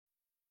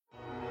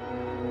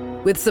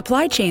With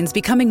supply chains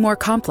becoming more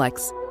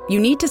complex, you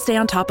need to stay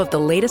on top of the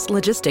latest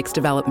logistics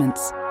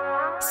developments.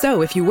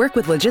 So if you work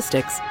with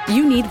logistics,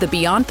 you need the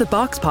Beyond the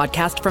Box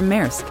podcast from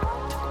Maersk.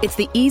 It's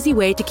the easy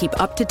way to keep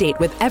up to date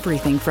with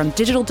everything from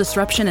digital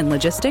disruption in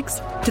logistics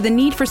to the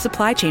need for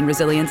supply chain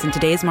resilience in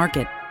today's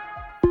market.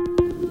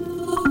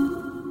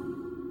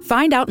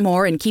 Find out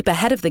more and keep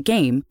ahead of the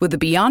game with the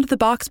Beyond the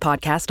Box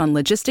podcast on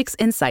logistics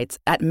insights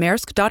at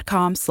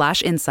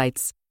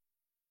maersk.com/insights.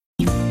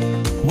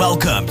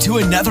 Welcome to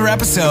another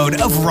episode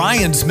of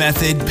Ryan's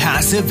Method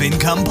Passive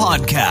Income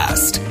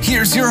Podcast.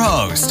 Here's your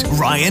host,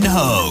 Ryan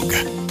Hogue.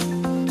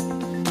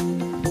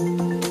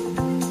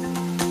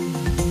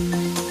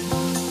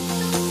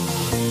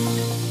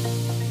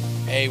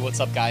 Hey, what's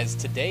up, guys?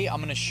 Today I'm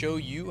going to show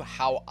you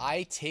how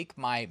I take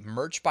my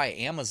Merch by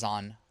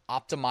Amazon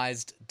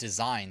optimized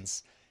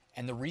designs.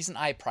 And the reason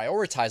I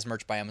prioritize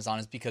Merch by Amazon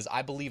is because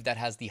I believe that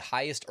has the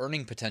highest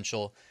earning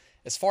potential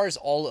as far as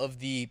all of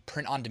the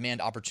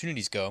print-on-demand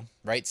opportunities go,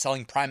 right?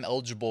 Selling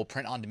Prime-eligible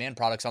print-on-demand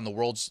products on the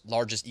world's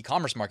largest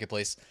e-commerce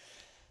marketplace.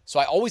 So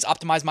I always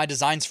optimize my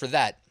designs for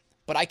that,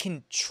 but I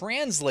can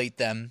translate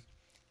them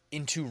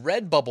into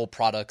Redbubble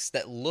products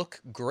that look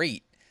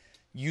great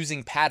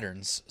using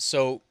patterns.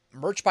 So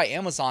Merch by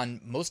Amazon,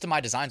 most of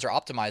my designs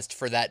are optimized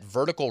for that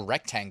vertical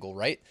rectangle,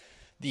 right?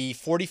 The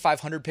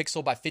 4,500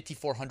 pixel by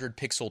 5,400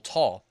 pixel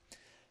tall.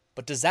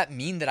 But does that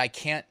mean that I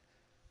can't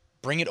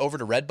bring it over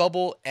to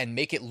Redbubble and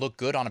make it look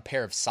good on a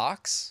pair of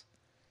socks?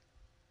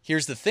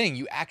 Here's the thing,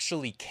 you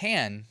actually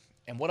can.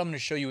 And what I'm going to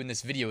show you in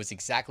this video is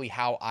exactly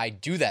how I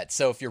do that.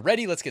 So if you're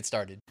ready, let's get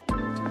started.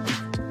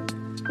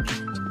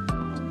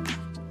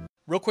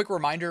 Real quick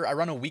reminder, I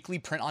run a weekly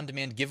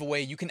print-on-demand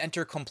giveaway. You can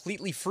enter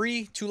completely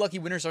free. 2 lucky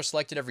winners are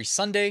selected every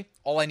Sunday.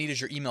 All I need is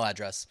your email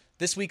address.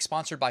 This week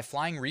sponsored by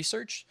Flying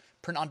Research,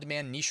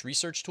 print-on-demand niche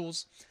research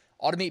tools,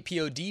 Automate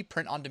POD,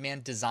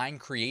 print-on-demand design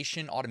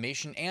creation,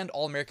 automation, and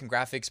All-American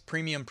Graphics,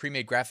 premium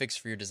pre-made graphics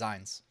for your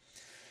designs.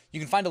 You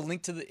can find a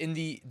link in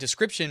the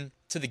description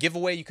to the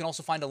giveaway. You can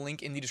also find a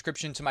link in the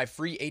description to my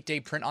free 8-day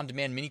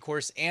print-on-demand mini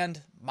course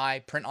and my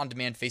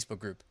print-on-demand Facebook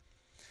group.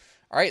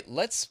 All right,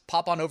 let's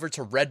pop on over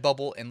to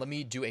Redbubble and let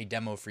me do a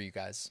demo for you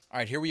guys. All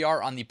right, here we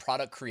are on the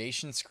product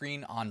creation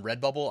screen on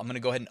Redbubble. I'm going to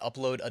go ahead and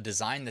upload a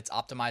design that's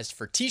optimized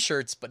for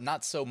t-shirts, but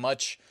not so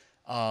much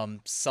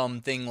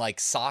something like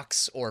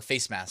socks or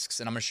face masks,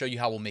 and I'm going to show you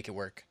how we'll make it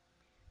work.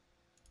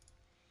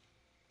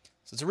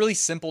 So it's a really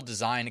simple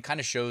design. It kind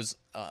of shows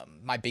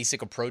my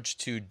basic approach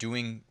to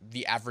doing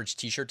the average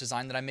t-shirt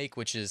design that I make,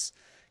 which is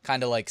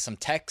kind of like some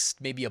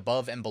text maybe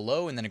above and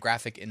below and then a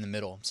graphic in the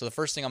middle. So the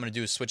first thing I'm going to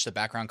do is switch the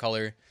background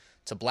color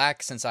to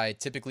black, since I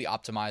typically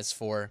optimize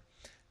for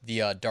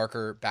the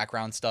darker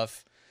background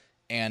stuff,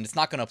 and it's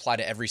not going to apply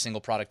to every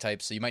single product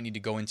type, so you might need to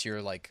go into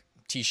your like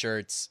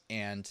t-shirts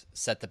and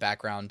set the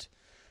background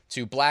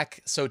to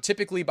black. So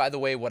typically, by the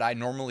way, what I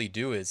normally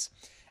do is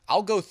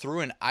I'll go through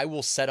and I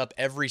will set up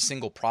every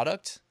single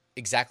product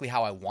exactly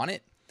how I want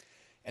it,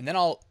 and then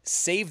I'll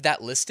save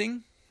that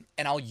listing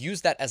and I'll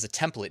use that as a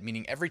template,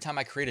 meaning every time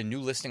I create a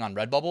new listing on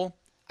Redbubble,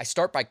 I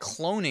start by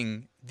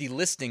cloning the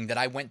listing that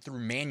I went through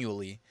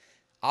manually,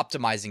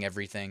 optimizing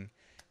everything.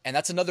 And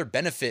that's another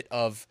benefit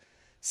of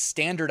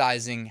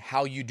standardizing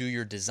how you do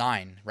your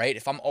design, right?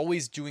 If I'm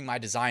always doing my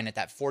design at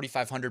that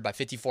 4,500 by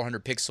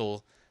 5,400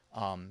 pixel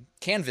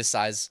canvas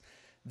size,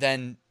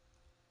 then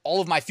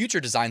all of my future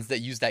designs that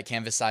use that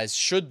canvas size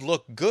should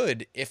look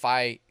good if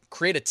I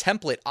create a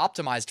template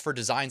optimized for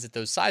designs at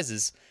those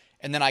sizes,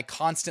 and then I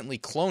constantly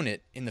clone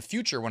it in the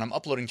future when I'm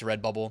uploading to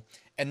Redbubble,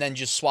 and then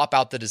just swap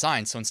out the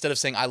design. So instead of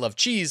saying I love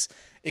cheese,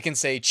 it can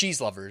say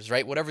cheese lovers,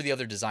 right? Whatever the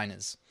other design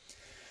is.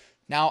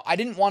 Now, I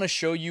didn't want to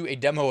show you a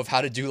demo of how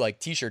to do like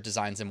t-shirt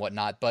designs and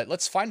whatnot, but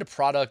let's find a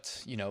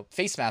product.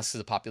 Face masks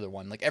is a popular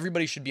one. Like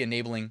everybody should be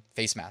enabling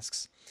face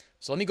masks.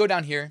 So let me go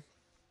down here.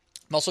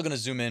 I'm also going to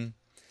zoom in,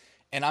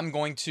 and I'm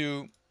going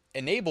to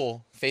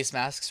enable face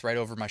masks right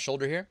over my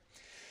shoulder here.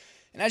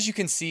 And as you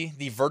can see,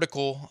 the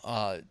vertical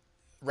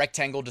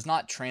rectangle does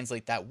not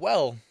translate that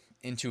well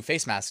into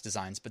face mask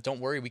designs, but don't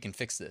worry, we can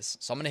fix this.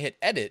 So I'm going to hit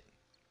edit,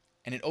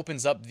 and it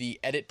opens up the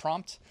edit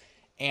prompt.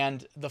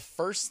 And the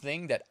first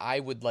thing that I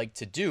would like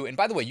to do, and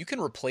by the way, you can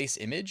replace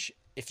image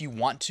if you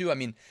want to. I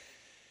mean,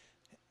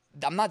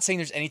 I'm not saying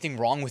there's anything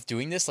wrong with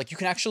doing this. Like, you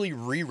can actually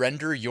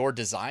re-render your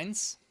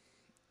designs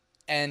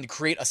and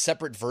create a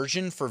separate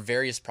version for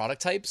various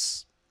product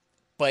types.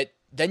 But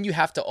then you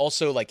have to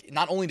also, like,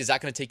 not only is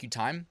that going to take you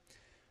time,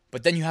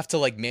 but then you have to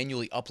like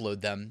manually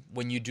upload them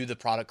when you do the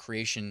product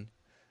creation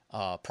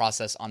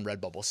process on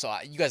Redbubble. So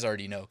you guys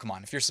already know, come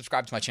on, if you're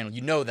subscribed to my channel,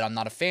 you know that I'm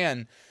not a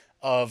fan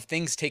of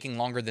things taking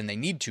longer than they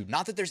need to.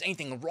 Not that there's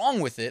anything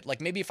wrong with it.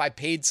 Like maybe if I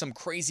paid some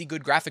crazy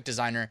good graphic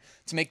designer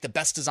to make the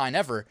best design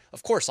ever,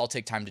 of course I'll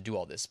take time to do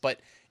all this. But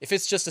if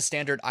it's just a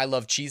standard I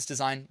love cheese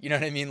design, you know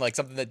what I mean? Like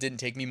something that didn't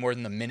take me more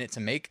than a minute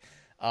to make,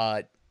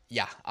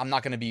 yeah, I'm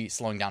not going to be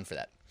slowing down for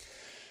that.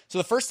 So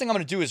the first thing I'm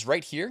going to do is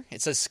right here,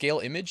 it says scale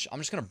image. I'm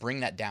just going to bring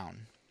that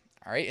down.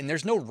 All right. And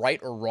there's no right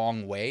or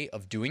wrong way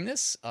of doing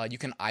this. You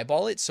can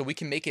eyeball it. So we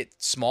can make it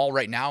small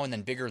right now and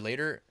then bigger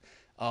later.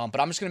 but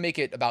I'm just going to make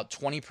it about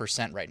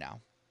 20% right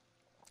now.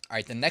 All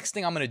right, the next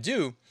thing I'm going to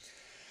do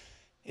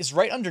is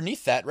right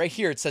underneath that, right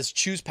here, it says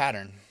choose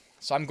pattern.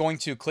 So I'm going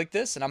to click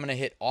this and I'm going to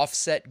hit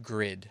offset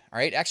grid. All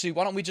right, actually,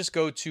 why don't we just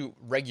go to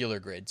regular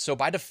grid? So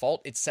by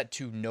default, it's set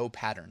to no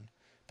pattern,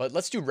 but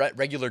let's do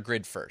regular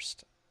grid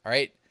first. All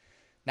right,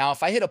 now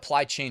if I hit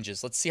apply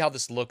changes, let's see how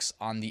this looks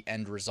on the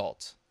end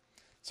result.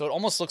 So it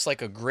almost looks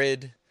like a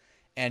grid.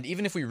 And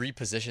even if we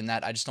reposition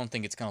that, I just don't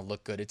think it's going to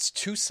look good. It's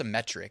too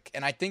symmetric.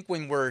 And I think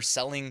when we're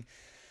selling,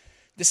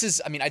 this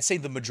is, I mean, I'd say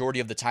the majority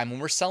of the time when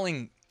we're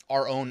selling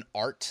our own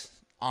art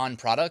on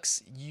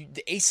products,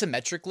 the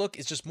asymmetric look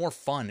is just more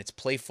fun. It's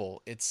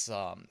playful. It's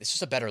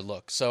just a better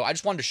look. So I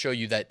just wanted to show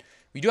you that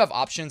we do have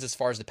options as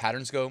far as the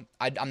patterns go.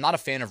 I'm not a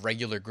fan of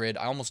regular grid.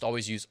 I almost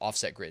always use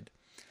offset grid.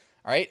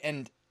 All right.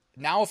 And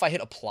now if I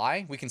hit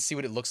apply, we can see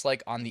what it looks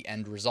like on the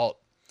end result.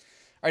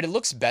 All right. It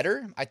looks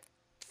better. I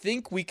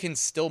think we can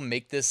still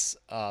make this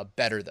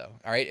better though.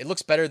 All right. It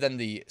looks better than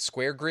the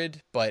square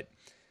grid, but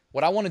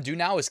what I want to do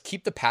now is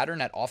keep the pattern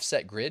at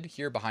offset grid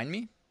here behind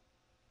me.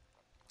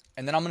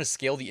 And then I'm going to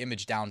scale the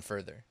image down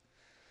further.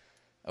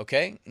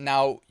 Okay.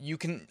 Now you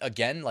can,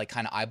 again, like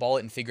kind of eyeball it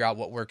and figure out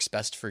what works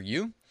best for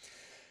you.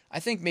 I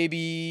think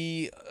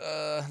maybe,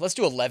 let's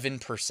do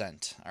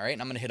 11%. All right.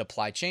 And I'm going to hit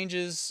apply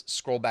changes,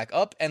 scroll back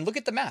up and look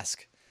at the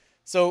mask.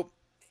 So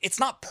it's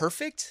not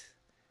perfect,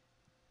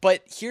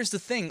 but here's the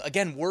thing.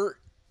 Again,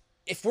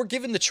 if we're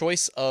given the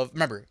choice of,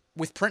 remember,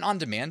 with print on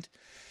demand,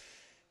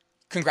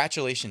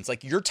 congratulations.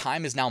 Like your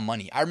time is now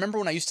money. I remember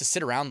when I used to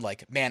sit around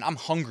like, man, I'm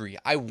hungry.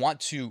 I want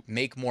to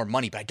make more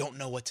money, but I don't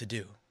know what to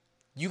do.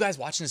 You guys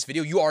watching this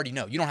video, you already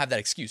know. You don't have that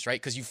excuse,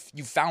 right? Because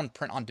you found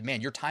print on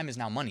demand. Your time is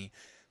now money.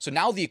 So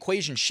now the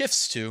equation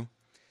shifts to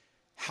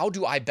how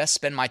do I best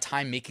spend my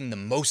time making the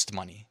most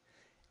money?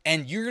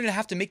 And you're going to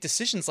have to make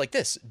decisions like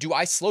this. Do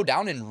I slow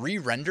down and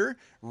re-render,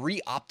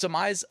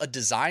 re-optimize a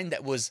design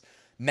that was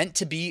meant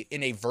to be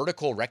in a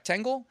vertical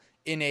rectangle?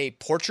 In a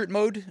portrait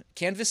mode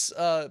canvas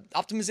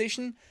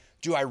optimization?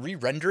 Do I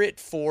re-render it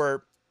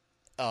for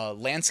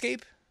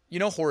landscape,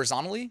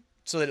 horizontally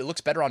so that it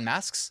looks better on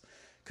masks?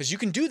 Because you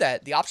can do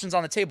that, the option's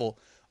on the table.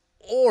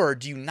 Or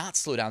do you not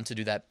slow down to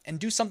do that and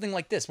do something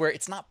like this where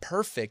it's not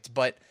perfect,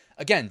 but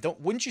again,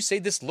 wouldn't you say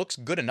this looks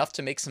good enough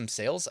to make some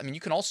sales? I mean,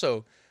 you can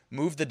also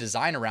move the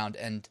design around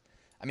and,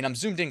 I mean, I'm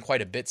zoomed in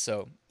quite a bit,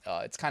 so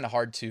it's kind of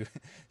hard to,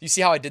 you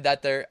see how I did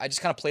that there? I just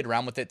kind of played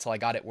around with it till I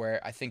got it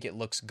where I think it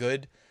looks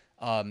good.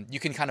 You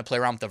can kind of play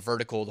around with the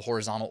vertical, the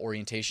horizontal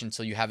orientation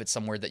until you have it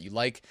somewhere that you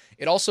like.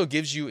 It also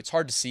gives you, it's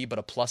hard to see, but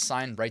a plus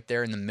sign right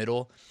there in the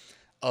middle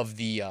of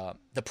the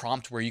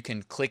prompt where you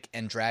can click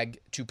and drag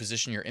to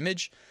position your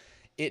image.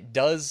 It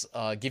does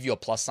give you a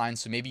plus sign,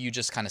 so maybe you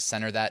just kind of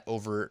center that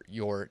over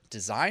your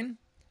design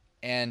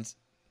and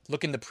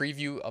look in the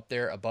preview up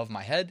there above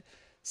my head,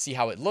 see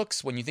how it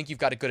looks. When you think you've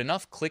got it good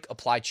enough, click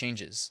apply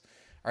changes.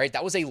 All right,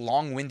 that was a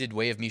long-winded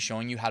way of me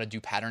showing you how to do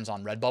patterns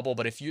on Redbubble,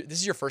 but if this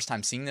is your first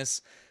time seeing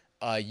this,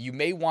 you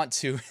may want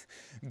to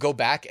go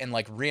back and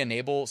like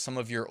re-enable some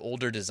of your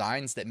older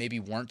designs that maybe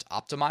weren't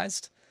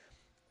optimized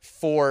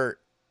for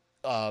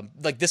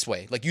like this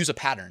way, like use a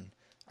pattern.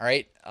 All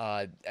right.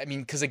 I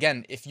mean, because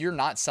again, if you're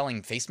not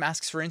selling face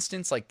masks, for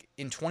instance, like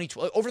in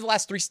 2012, over the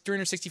last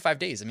 365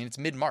 days, I mean, it's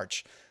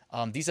mid-March.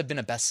 These have been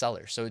a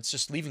bestseller. So it's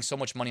just leaving so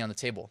much money on the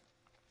table.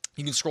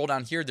 You can scroll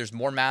down here. There's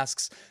more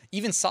masks,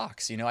 even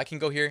socks. I can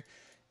go here,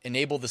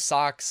 enable the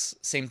socks,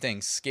 same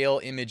thing,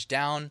 scale image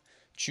down,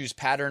 choose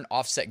pattern,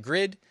 offset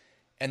grid,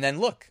 and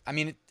then look. I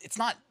mean, it's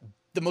not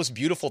the most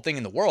beautiful thing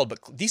in the world, but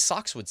these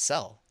socks would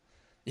sell.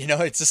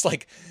 It's just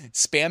like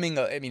spamming.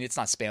 I mean, it's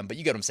not spam, but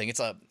you get what I'm saying. It's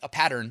a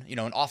pattern, an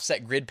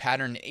offset grid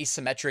pattern,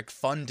 asymmetric,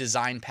 fun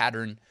design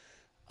pattern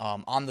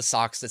on the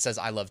socks that says,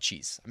 I love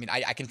cheese. I mean,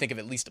 I can think of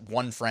at least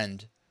one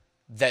friend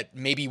that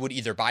maybe would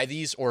either buy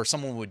these or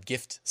someone would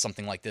gift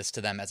something like this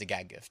to them as a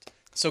gag gift.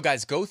 So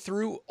guys, go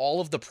through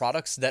all of the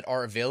products that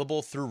are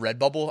available through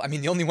Redbubble. I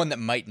mean, the only one that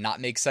might not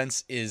make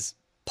sense is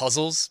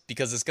puzzles,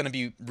 because it's going to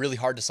be really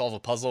hard to solve a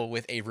puzzle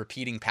with a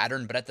repeating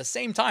pattern. But at the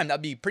same time,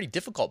 that'd be a pretty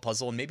difficult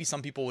puzzle, and maybe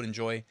some people would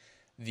enjoy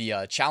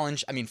the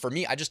challenge. I mean, for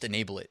me, I just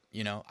enable it.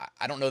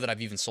 I don't know that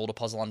I've even sold a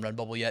puzzle on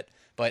Redbubble yet,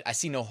 but I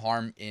see no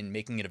harm in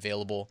making it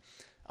available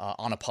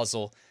on a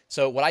puzzle.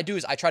 So what I do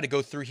is I try to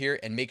go through here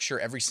and make sure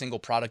every single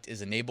product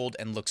is enabled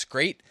and looks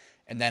great.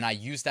 And then I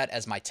use that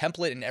as my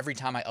template. And every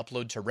time I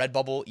upload to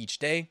Redbubble each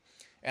day,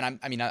 and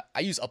I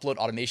use upload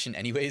automation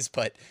anyways,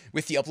 but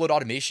with the upload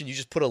automation, you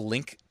just put a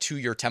link to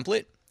your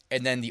template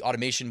and then the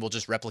automation will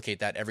just replicate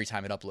that every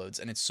time it uploads.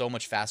 And it's so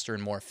much faster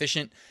and more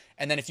efficient.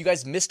 And then if you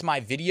guys missed my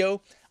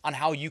video on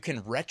how you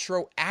can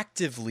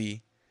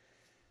retroactively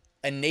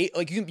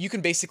you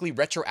can basically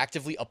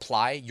retroactively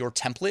apply your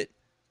template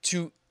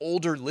to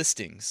older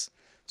listings.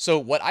 So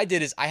what I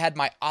did is I had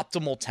my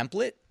optimal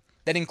template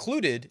that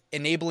included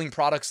enabling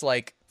products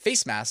like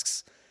face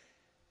masks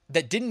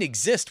that didn't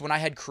exist when I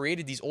had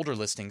created these older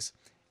listings.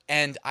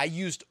 And I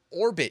used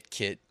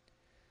OrbitKit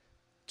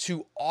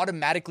to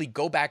automatically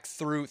go back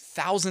through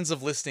thousands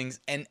of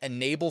listings and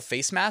enable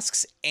face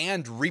masks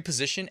and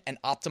reposition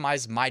and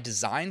optimize my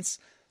designs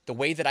the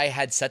way that I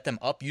had set them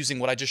up using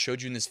what I just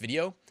showed you in this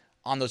video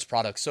on those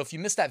products. So if you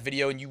missed that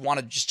video and you want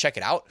to just check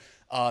it out,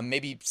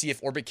 maybe see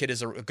if OrbitKit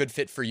is a good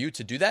fit for you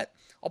to do that,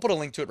 I'll put a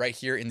link to it right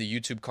here in the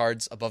YouTube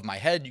cards above my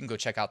head. You can go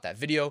check out that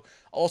video.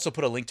 I'll also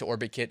put a link to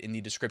OrbitKit in the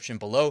description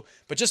below.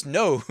 But just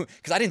know,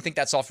 because I didn't think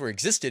that software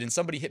existed, and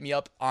somebody hit me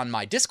up on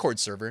my Discord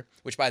server,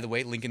 which, by the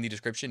way, link in the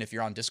description. If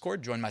you're on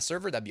Discord, join my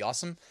server. That'd be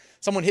awesome.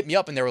 Someone hit me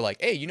up and they were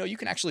like, hey, you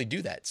can actually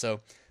do that.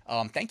 So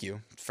thank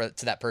you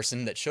to that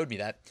person that showed me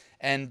that.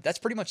 And that's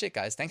pretty much it,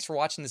 guys. Thanks for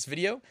watching this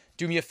video.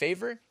 Do me a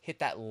favor, hit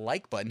that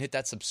like button, hit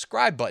that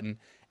subscribe button,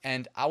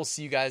 and I will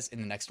see you guys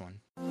in the next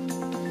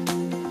one.